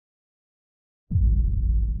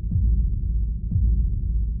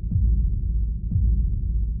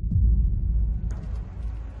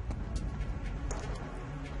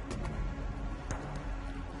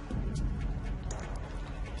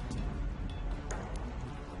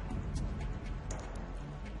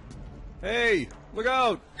Hey, look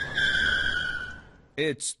out!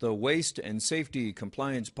 It's the Waste and Safety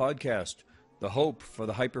Compliance Podcast, the hope for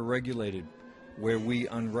the hyper-regulated, where we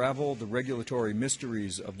unravel the regulatory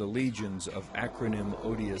mysteries of the legions of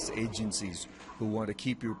acronym-odious agencies who want to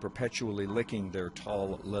keep you perpetually licking their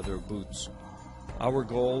tall leather boots. Our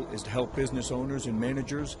goal is to help business owners and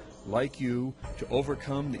managers like you to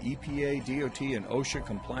overcome the EPA, DOT, and OSHA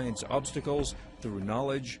compliance obstacles through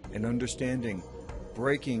knowledge and understanding,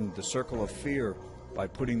 breaking the circle of fear by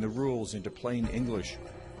putting the rules into plain English.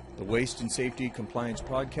 The Waste and Safety Compliance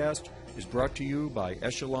Podcast is brought to you by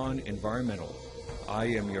Echelon Environmental. I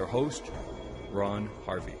am your host, Ron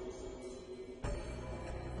Harvey.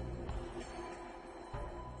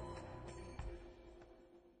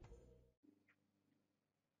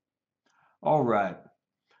 All right.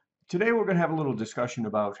 Today we're going to have a little discussion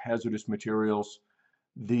about hazardous materials.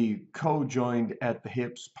 The co-joined at the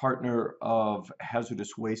hips partner of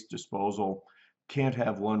hazardous waste disposal can't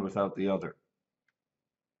have one without the other.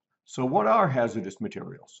 So what are hazardous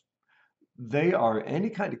materials? They are any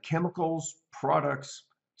kind of chemicals, products,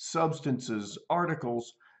 substances,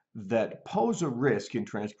 articles that pose a risk in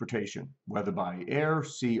transportation, whether by air,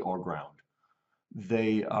 sea, or ground.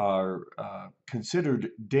 They are considered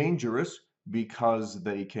dangerous because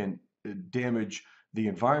they can damage the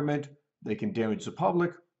environment, they can damage the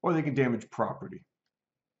public, or they can damage property.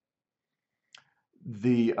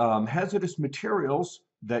 The hazardous materials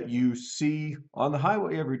that you see on the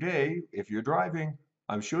highway every day, if you're driving,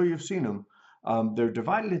 I'm sure you've seen them. They're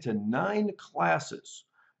divided into 9 classes,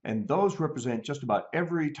 and those represent just about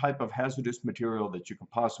every type of hazardous material that you can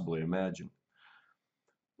possibly imagine.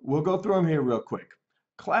 We'll go through them here real quick.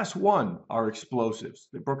 Class 1 are explosives.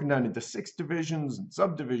 They're broken down into 6 divisions and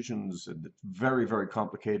subdivisions, and it's very, very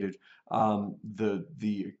complicated.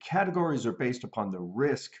 The categories are based upon the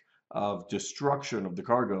risk of destruction of the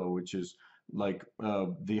cargo, which is like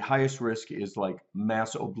the highest risk is like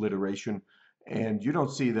mass obliteration. And you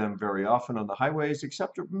don't see them very often on the highways,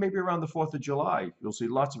 except maybe around the 4th of July. You'll see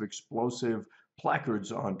lots of explosive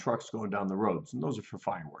placards on trucks going down the roads, and those are for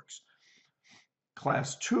fireworks.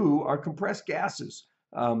 Class 2 are compressed gases.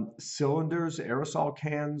 Cylinders, aerosol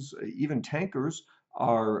cans, even tankers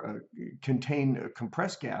contain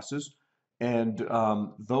compressed gases, and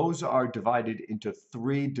those are divided into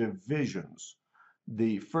 3 divisions.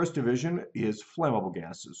 The first division is flammable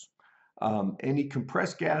gases. Any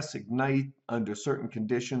compressed gas ignite under certain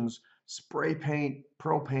conditions. Spray paint,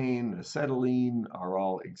 propane, acetylene are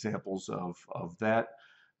all examples of that.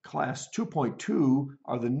 Class 2.2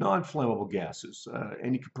 are the non-flammable gases,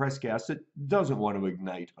 any compressed gas that doesn't want to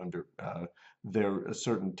ignite under their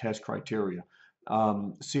certain test criteria.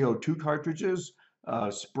 CO2 cartridges,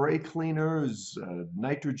 spray cleaners,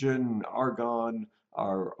 nitrogen, argon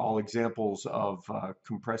are all examples of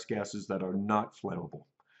compressed gases that are not flammable.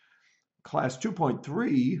 Class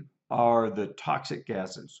 2.3 are the toxic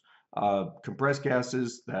gases, compressed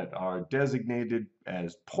gases that are designated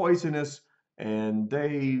as poisonous, and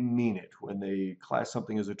they mean it. When they class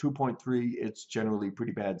something as a 2.3, it's generally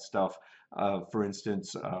pretty bad stuff. For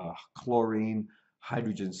instance, chlorine,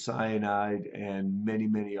 hydrogen cyanide, and many,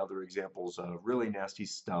 many other examples of really nasty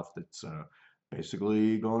stuff that's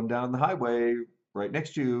basically going down the highway right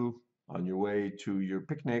next to you on your way to your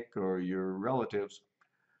picnic or your relatives.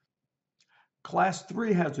 Class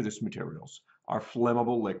 3 hazardous materials are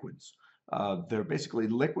flammable liquids. They're basically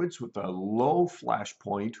liquids with a low flash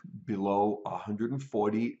point below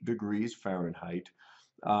 140 degrees Fahrenheit,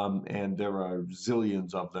 and there are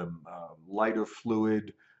zillions of them. Lighter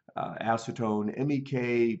fluid, acetone,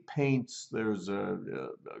 MEK, paints. There's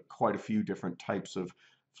quite a few different types of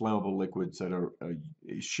flammable liquids that are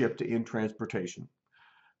shipped in transportation.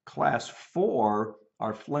 Class 4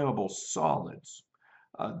 are flammable solids.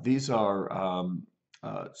 These are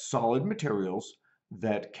solid materials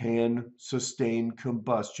that can sustain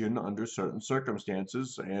combustion under certain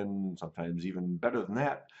circumstances, and sometimes even better than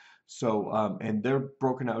that. So, and they're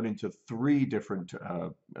broken out into 3 different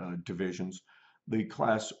divisions. The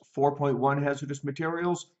class 4.1 hazardous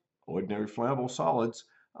materials, ordinary flammable solids.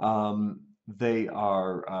 They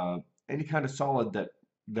are any kind of solid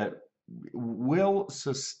that will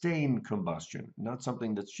sustain combustion, not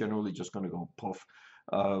something that's generally just going to go poof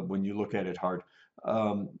when you look at it hard.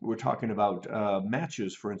 We're talking about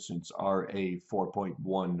matches, for instance, are a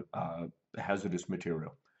 4.1 hazardous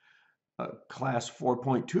material. Class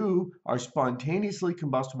 4.2 are spontaneously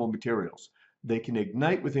combustible materials. They can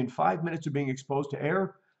ignite within 5 minutes of being exposed to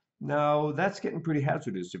air. Now, that's getting pretty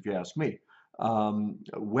hazardous, if you ask me.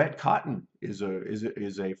 Wet cotton is a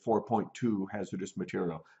 4.2 hazardous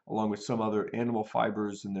material, along with some other animal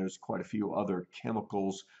fibers, and there's quite a few other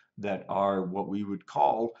chemicals that are what we would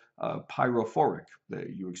call pyrophoric.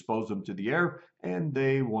 You expose them to the air and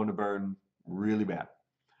they want to burn really bad.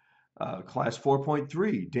 Class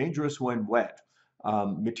 4.3, dangerous when wet.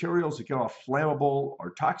 Materials that give off flammable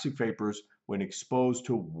or toxic vapors when exposed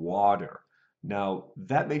to water. Now,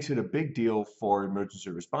 that makes it a big deal for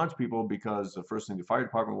emergency response people because the first thing the fire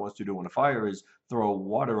department wants to do on a fire is throw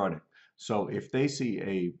water on it. So if they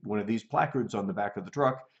see one of these placards on the back of the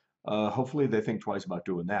truck, hopefully they think twice about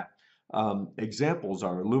doing that. Examples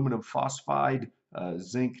are aluminum phosphide,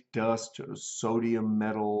 zinc dust, sodium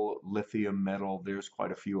metal, lithium metal. There's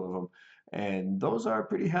quite a few of them. And those are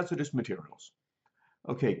pretty hazardous materials.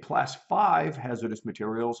 Okay, class 5 hazardous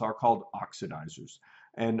materials are called oxidizers.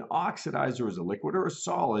 An oxidizer is a liquid or a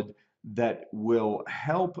solid that will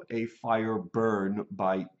help a fire burn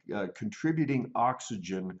by contributing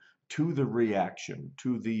oxygen to the reaction,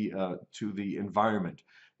 to the environment.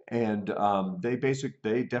 And they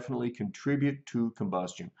definitely contribute to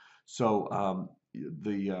combustion. So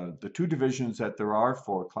the two divisions that there are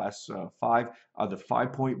for class 5 are the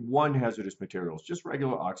 5.1 hazardous materials, just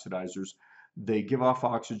regular oxidizers. They give off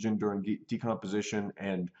oxygen during decomposition,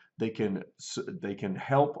 and they can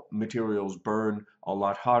help materials burn a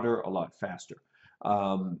lot hotter, a lot faster.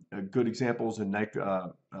 Good examples in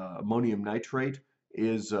ammonium nitrate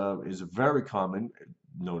is very common,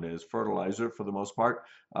 known as fertilizer for the most part.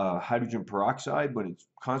 Hydrogen peroxide, when it's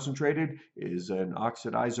concentrated, is an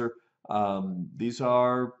oxidizer. These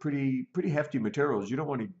are pretty hefty materials. You don't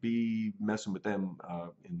want to be messing with them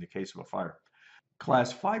in the case of a fire.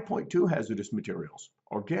 Class 5.2 hazardous materials,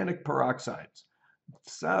 organic peroxides.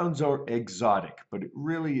 Sounds are exotic, but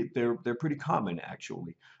they're pretty common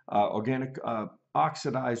actually. Organic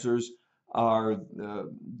oxidizers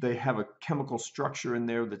they have a chemical structure in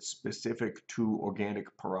there that's specific to organic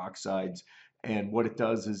peroxides, and what it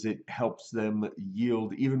does is it helps them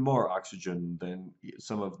yield even more oxygen than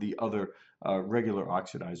some of the other regular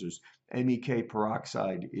oxidizers. MEK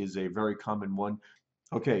peroxide is a very common one.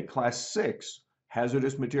 Okay, class 6,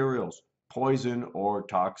 hazardous materials, poison or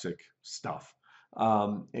toxic stuff.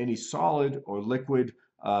 Any solid or liquid,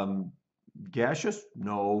 gaseous,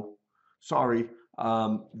 no, sorry,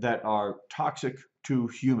 that are toxic to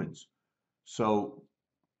humans. So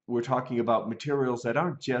we're talking about materials that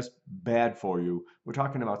aren't just bad for you. We're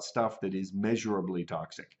talking about stuff that is measurably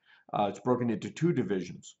toxic. It's broken into two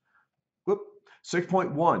divisions. Whoop.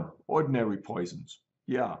 6.1, ordinary poisons.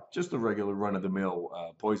 Yeah, just the regular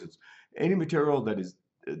run-of-the-mill poisons. Any material that is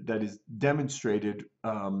demonstrated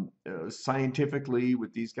scientifically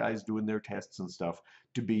with these guys doing their tests and stuff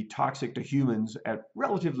to be toxic to humans at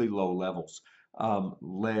relatively low levels.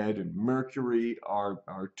 Lead and mercury are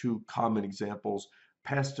two common examples.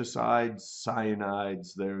 Pesticides,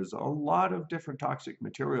 cyanides, there's a lot of different toxic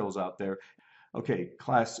materials out there. Okay,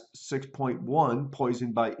 class 6.1,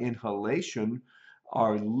 poison by inhalation,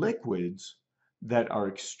 are liquids that are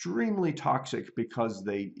extremely toxic because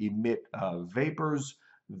they emit vapors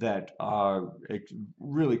that are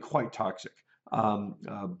really quite toxic.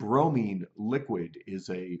 Bromine liquid is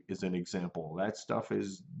an example. That stuff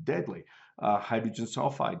is deadly. Hydrogen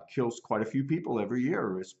sulfide kills quite a few people every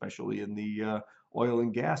year, especially in the oil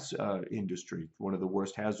and gas industry. One of the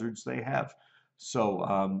worst hazards they have.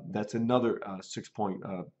 So that's another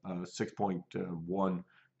 6.1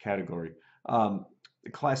 category.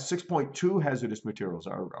 Class 6.2 hazardous materials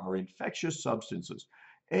are infectious substances.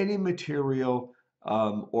 Any material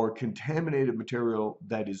or contaminated material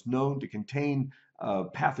that is known to contain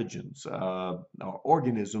pathogens or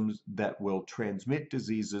organisms that will transmit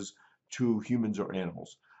diseases to humans or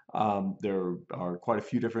animals. There are quite a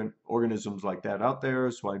few different organisms like that out there: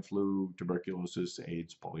 swine flu, tuberculosis,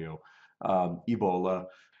 AIDS, polio, Ebola.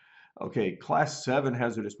 Okay, class 7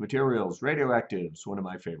 hazardous materials, radioactives, one of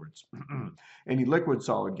my favorites. Any liquid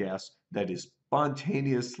solid gas that is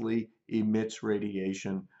spontaneously emits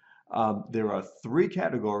radiation. There are three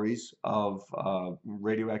categories of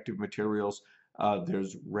radioactive materials.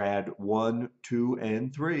 There's rad 1, 2,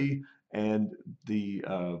 and 3, and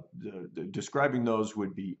describing those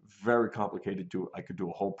would be very complicated. I could do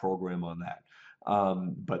a whole program on that.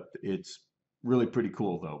 But it's really pretty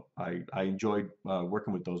cool though. I enjoyed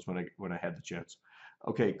working with those when I had the chance.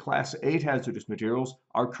 Okay, class 8 hazardous materials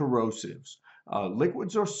are corrosives,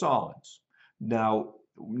 liquids or solids. Now,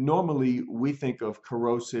 normally we think of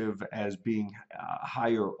corrosive as being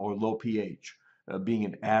higher or low pH, being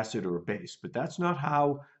an acid or a base, but that's not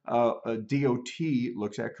how a DOT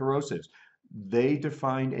looks at corrosives. They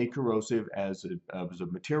define a corrosive as a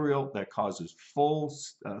material that causes full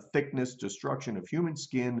thickness destruction of human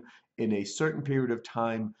skin in a certain period of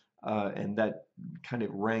time and that kind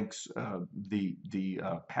of ranks the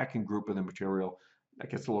packing group of the material. That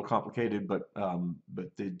gets a little complicated, but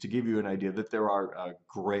to give you an idea that there are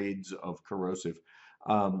grades of corrosive.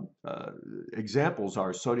 Examples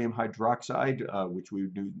are sodium hydroxide, which we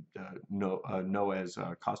know as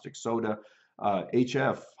caustic soda,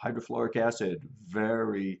 HF, hydrofluoric acid,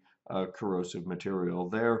 very corrosive material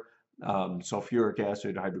there. Sulfuric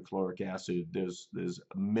acid, hydrochloric acid, there's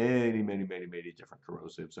many different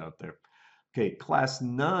corrosives out there. Okay, class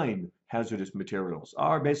 9 hazardous materials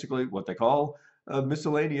are basically what they call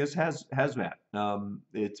miscellaneous hazmat.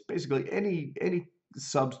 It's basically any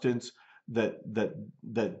substance that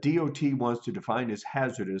DOT wants to define as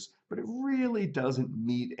hazardous, but it really doesn't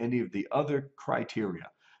meet any of the other criteria.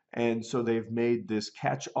 And so they've made this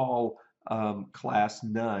catch-all class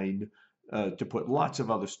 9 to put lots of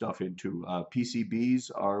other stuff into.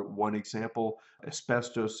 PCBs are one example,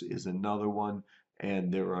 asbestos is another one,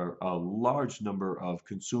 and there are a large number of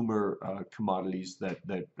consumer commodities that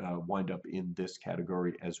wind up in this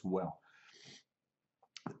category as well.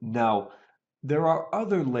 Now, there are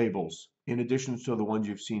other labels in addition to the ones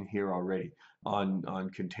you've seen here already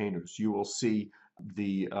on containers. You will see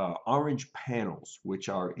the orange panels, which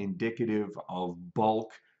are indicative of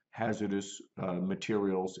bulk hazardous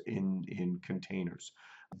materials in containers.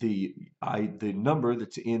 The number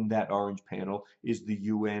that's in that orange panel is the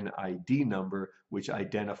UNID number, which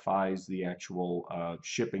identifies the actual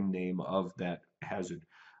shipping name of that hazard.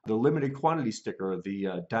 The limited quantity sticker,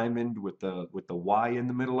 the diamond with the Y in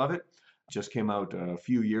the middle of it, just came out a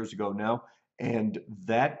few years ago now, and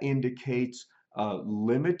that indicates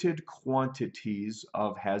limited quantities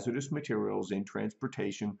of hazardous materials in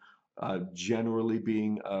transportation, generally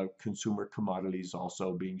being consumer commodities,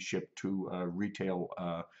 also being shipped to retail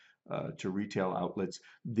outlets.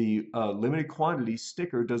 The limited quantity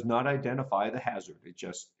sticker does not identify the hazard.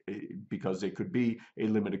 Because it could be a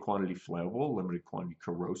limited quantity flammable, limited quantity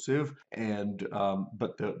corrosive, and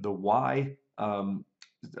but the Y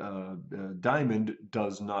diamond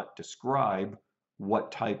does not describe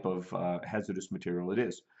what type of hazardous material it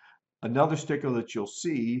is. Another sticker that you'll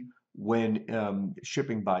see when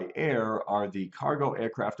shipping by air are the cargo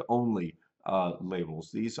aircraft only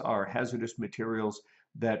labels. These are hazardous materials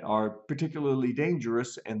that are particularly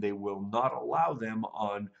dangerous, and they will not allow them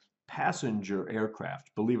on passenger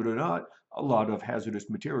aircraft. Believe it or not, a lot of hazardous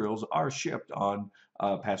materials are shipped on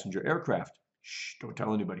passenger aircraft. Shh, don't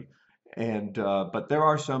tell anybody. And but there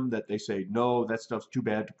are some that they say, no, that stuff's too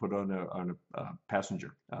bad to put on a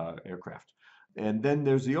passenger aircraft. And then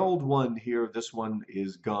there's the old one here. This one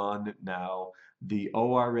is gone now. The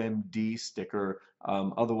ORMD sticker,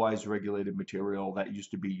 otherwise regulated material, that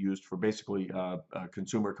used to be used for basically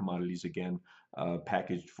consumer commodities, again,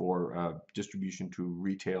 packaged for distribution to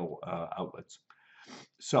retail outlets.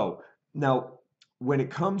 So now, when it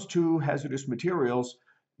comes to hazardous materials,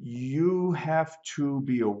 you have to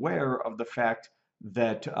be aware of the fact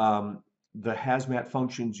that the hazmat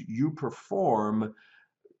functions you perform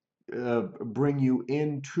bring you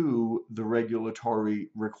into the regulatory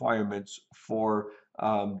requirements for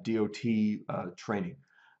DOT training.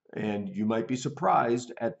 And you might be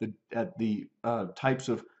surprised at the types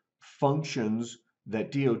of functions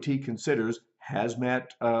that DOT considers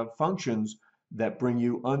hazmat functions that bring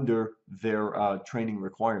you under their training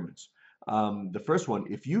requirements. The first one,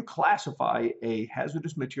 if you classify a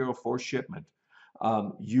hazardous material for shipment,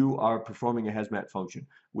 you are performing a hazmat function,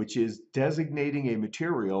 which is designating a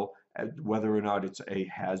material, whether or not it's a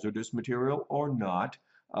hazardous material or not,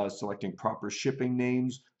 selecting proper shipping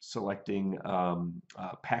names, selecting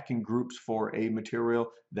packing groups for a material.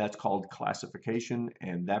 That's called classification,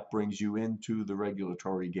 and that brings you into the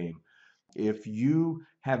regulatory game. If you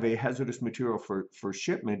have a hazardous material for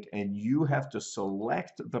shipment and you have to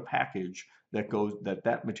select the package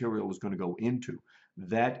that material is going to go into,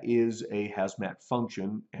 that is a hazmat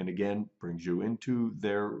function, and again brings you into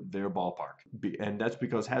their ballpark. And that's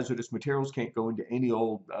because hazardous materials can't go into any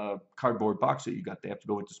old cardboard box that you got. They have to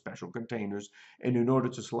go into special containers, and in order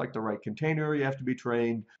to select the right container, you have to be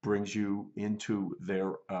trained. Brings you into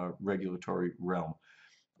their regulatory realm.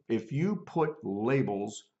 If you put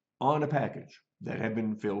labels on a package that have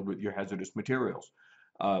been filled with your hazardous materials,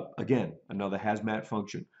 again, another hazmat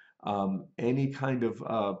function. Any kind of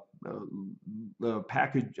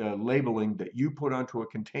package labeling that you put onto a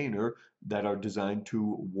container that are designed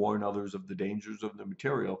to warn others of the dangers of the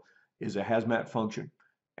material is a hazmat function,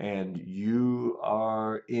 and you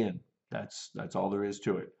are in. That's all there is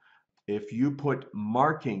to it. If you put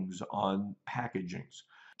markings on packagings,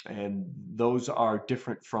 and those are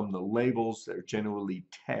different from the labels, they're generally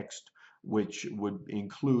text. which would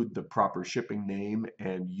include the proper shipping name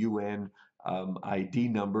and UN ID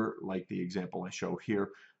number, like the example I show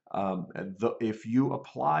here. If you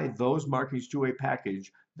apply those markings to a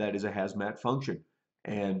package, that is a hazmat function.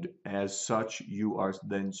 And as such, you are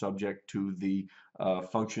then subject to the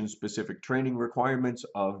function-specific training requirements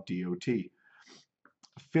of DOT.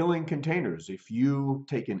 Filling containers. If you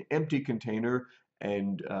take an empty container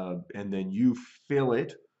and then you fill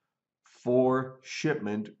it for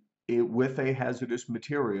shipment with a hazardous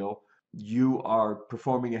material, you are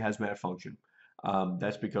performing a hazmat function.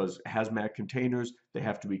 That's because hazmat containers, they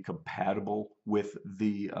have to be compatible with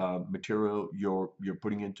the material you're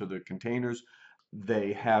putting into the containers.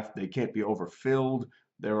 They can't be overfilled.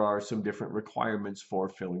 There are some different requirements for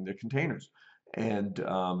filling the containers, and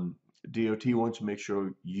DOT wants to make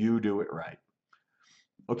sure you do it right.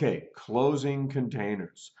 Okay, closing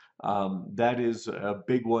containers. That is a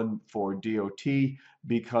big one for DOT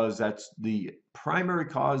because that's the primary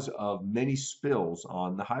cause of many spills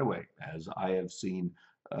on the highway, as I have seen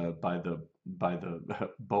by the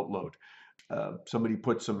boatload. Somebody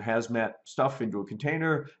puts some hazmat stuff into a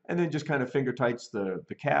container and then just kind of finger tights the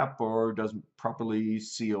cap or doesn't properly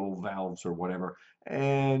seal valves or whatever.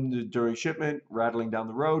 And during shipment, rattling down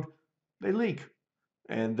the road, they leak.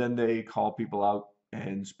 And then they call people out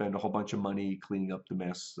and spend a whole bunch of money cleaning up the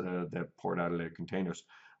mess that poured out of their containers.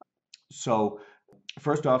 So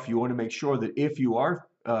first off, you want to make sure that if you are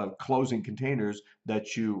closing containers,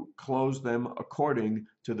 that you close them according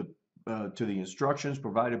to the instructions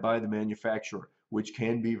provided by the manufacturer, which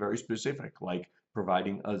can be very specific, like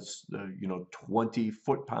providing us 20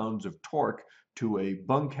 foot-pounds of torque to a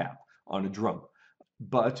bung cap on a drum.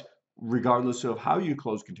 But regardless of how you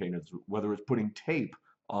close containers, whether it's putting tape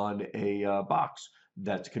on a box,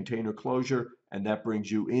 that's container closure, and that brings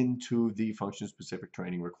you into the function-specific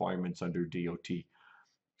training requirements under DOT.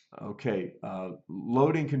 Okay,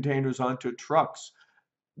 loading containers onto trucks.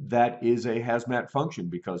 That is a hazmat function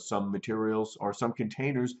because some materials or some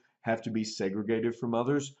containers have to be segregated from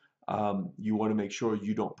others. You want to make sure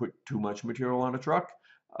you don't put too much material on a truck.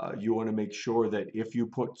 You want to make sure that if you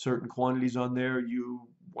put certain quantities on there, you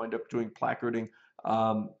wind up doing placarding.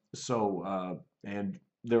 And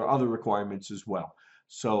there are other requirements as well.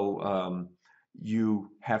 So you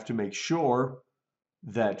have to make sure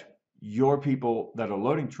that your people that are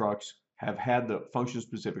loading trucks have had the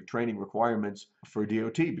function-specific training requirements for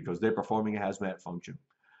DOT because they're performing a hazmat function.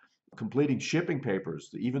 Completing shipping papers,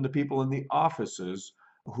 even the people in the offices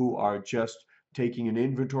who are just taking an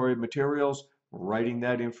inventory of materials, writing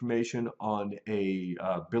that information on a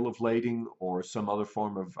bill of lading or some other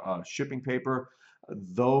form of shipping paper,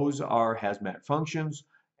 those are hazmat functions,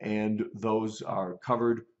 and those are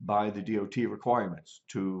covered by the DOT requirements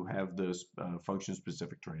to have this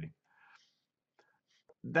function-specific training.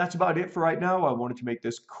 That's about it for right now. I wanted to make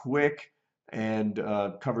this quick and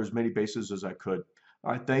cover as many bases as I could.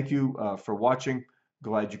 All right, thank you for watching.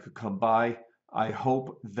 Glad you could come by. I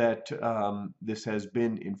hope that this has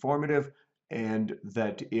been informative and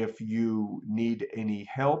that if you need any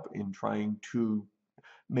help in trying to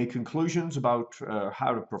make conclusions about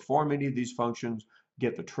how to perform any of these functions,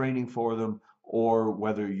 get the training for them, or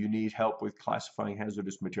whether you need help with classifying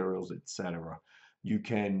hazardous materials, etc., you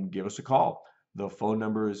can give us a call. The phone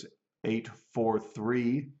number is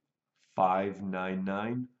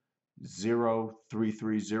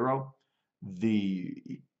 843-599-0330. The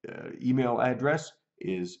email address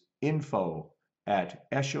is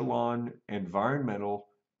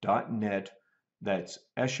info@echelonenvironmental.net. That's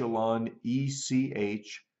Echelon,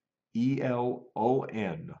 ECHELON,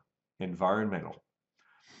 environmental.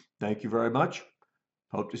 Thank you very much.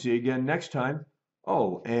 Hope to see you again next time.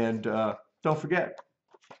 Oh, and don't forget,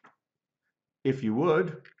 if you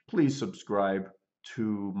would, please subscribe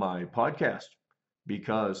to my podcast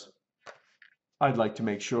because I'd like to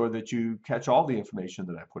make sure that you catch all the information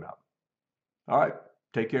that I put out. All right,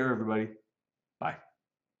 take care, everybody. Bye.